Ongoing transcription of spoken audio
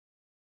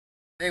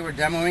Today we're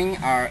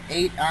demoing our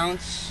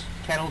 8-ounce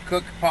kettle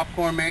cook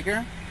popcorn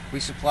maker.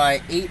 We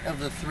supply 8 of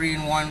the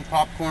 3-in-1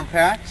 popcorn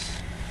packs,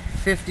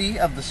 50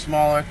 of the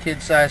smaller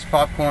kid-sized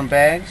popcorn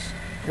bags.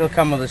 It'll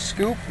come with a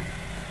scoop.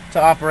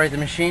 To operate the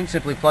machine,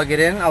 simply plug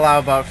it in, allow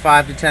about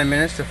 5 to 10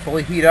 minutes to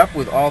fully heat up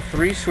with all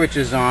 3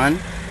 switches on: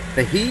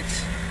 the heat,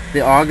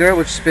 the auger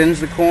which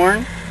spins the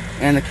corn,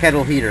 and the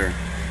kettle heater.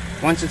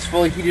 Once it's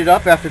fully heated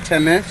up, after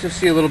 10 minutes, you'll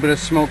see a little bit of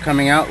smoke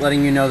coming out,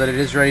 letting you know that it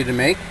is ready to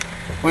make.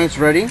 When it's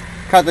ready,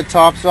 cut the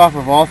tops off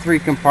of all 3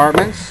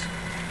 compartments,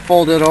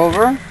 fold it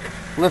over,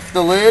 lift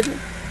the lid,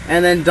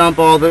 and then dump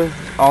all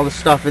the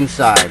stuff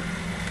inside.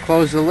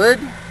 Close the lid,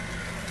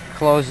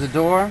 close the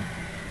door,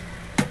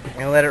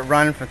 and let it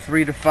run for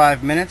 3 to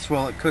 5 minutes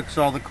while it cooks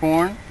all the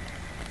corn.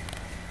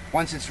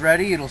 Once it's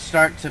ready, it'll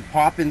start to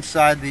pop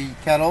inside the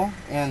kettle,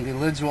 and the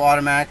lids will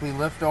automatically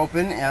lift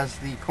open as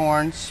the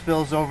corn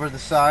spills over the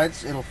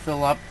sides. It'll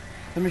fill up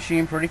the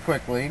machine pretty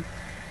quickly.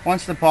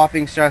 Once the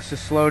popping starts to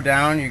slow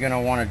down, you're going to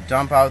want to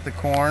dump out the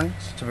corn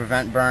to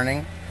prevent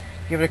burning.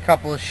 Give it a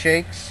couple of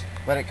shakes,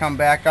 let it come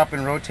back up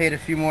and rotate a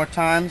few more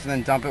times, and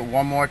then dump it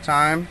one more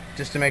time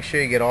just to make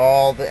sure you get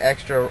all the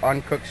extra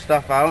uncooked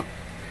stuff out.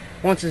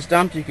 Once it's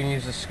dumped, you can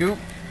use a scoop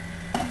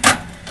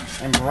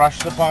and brush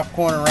the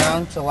popcorn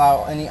around to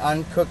allow any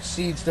uncooked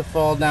seeds to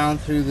fall down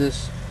through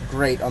this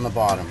grate on the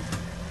bottom.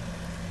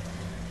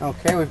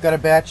 Okay, we've got a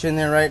batch in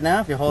there right now.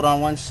 If you hold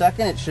on 1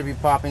 second, it should be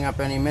popping up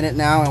any minute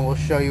now, and we'll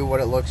show you what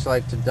it looks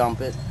like to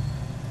dump it.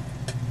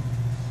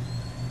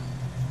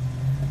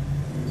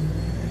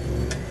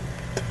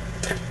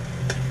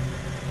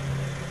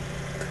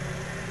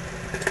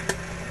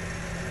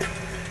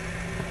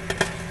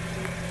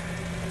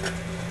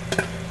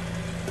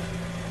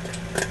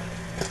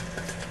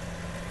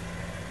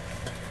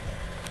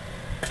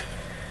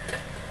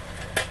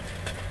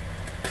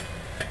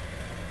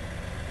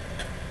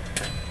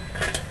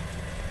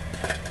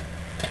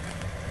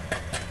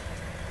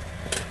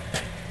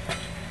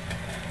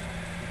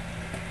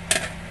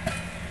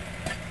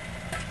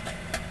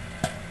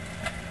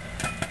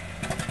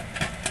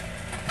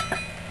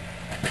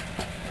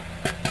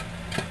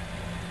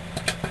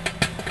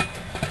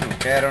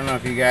 Okay, I don't know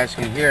if you guys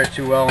can hear it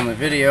too well in the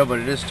video, but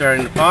it is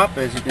starting to pop.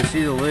 As you can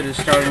see, the lid is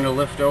starting to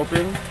lift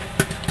open,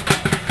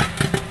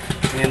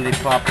 and the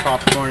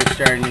popcorn is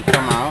starting to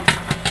come out.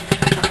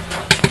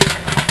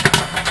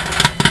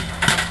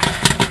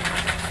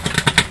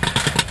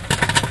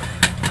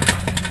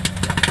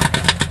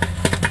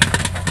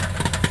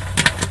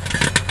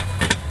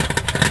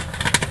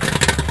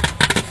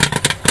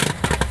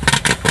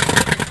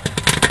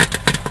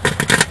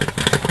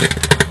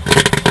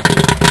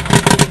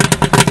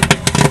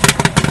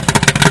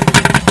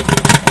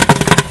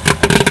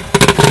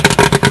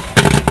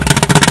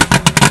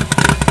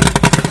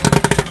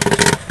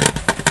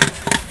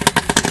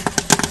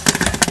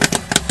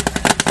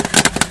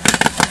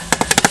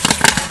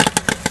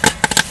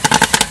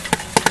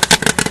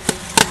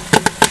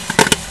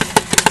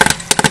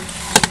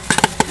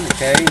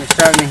 Okay, you're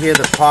starting to hear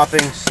the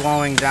popping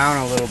slowing down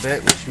a little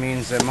bit, which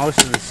means that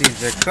most of the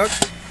seeds are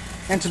cooked.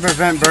 And to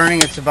prevent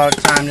burning, it's about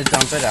time to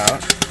dump it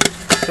out.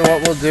 So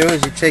what we'll do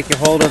is you take your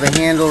hold of the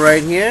handle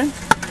right here,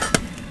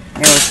 and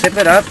we'll tip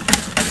it up.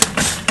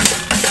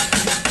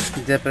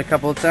 Dip it a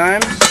couple of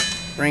times,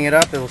 bring it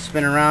up, it'll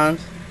spin around.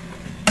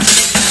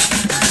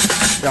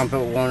 Dump it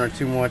 1 or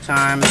 2 more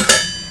times,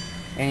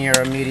 and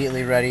you're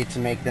immediately ready to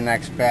make the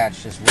next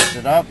batch. Just lift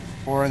it up,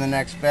 pour in the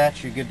next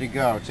batch, you're good to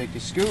go. Take your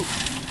scoop.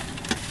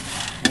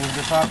 Move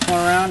the popcorn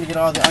around to get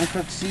all the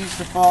uncooked seeds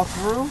to fall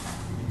through.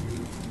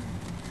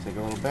 Take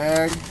a little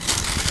bag.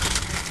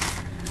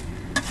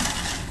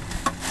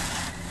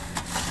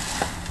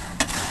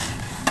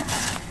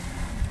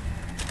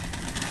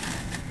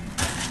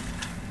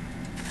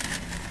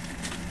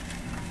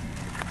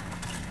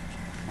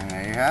 And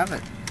there you have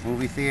it.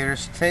 Movie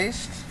theater's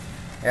taste.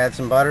 Add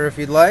some butter if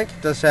you'd like.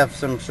 It does have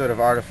some sort of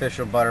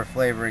artificial butter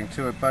flavoring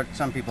to it, but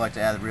some people like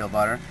to add real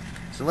butter.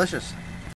 It's delicious.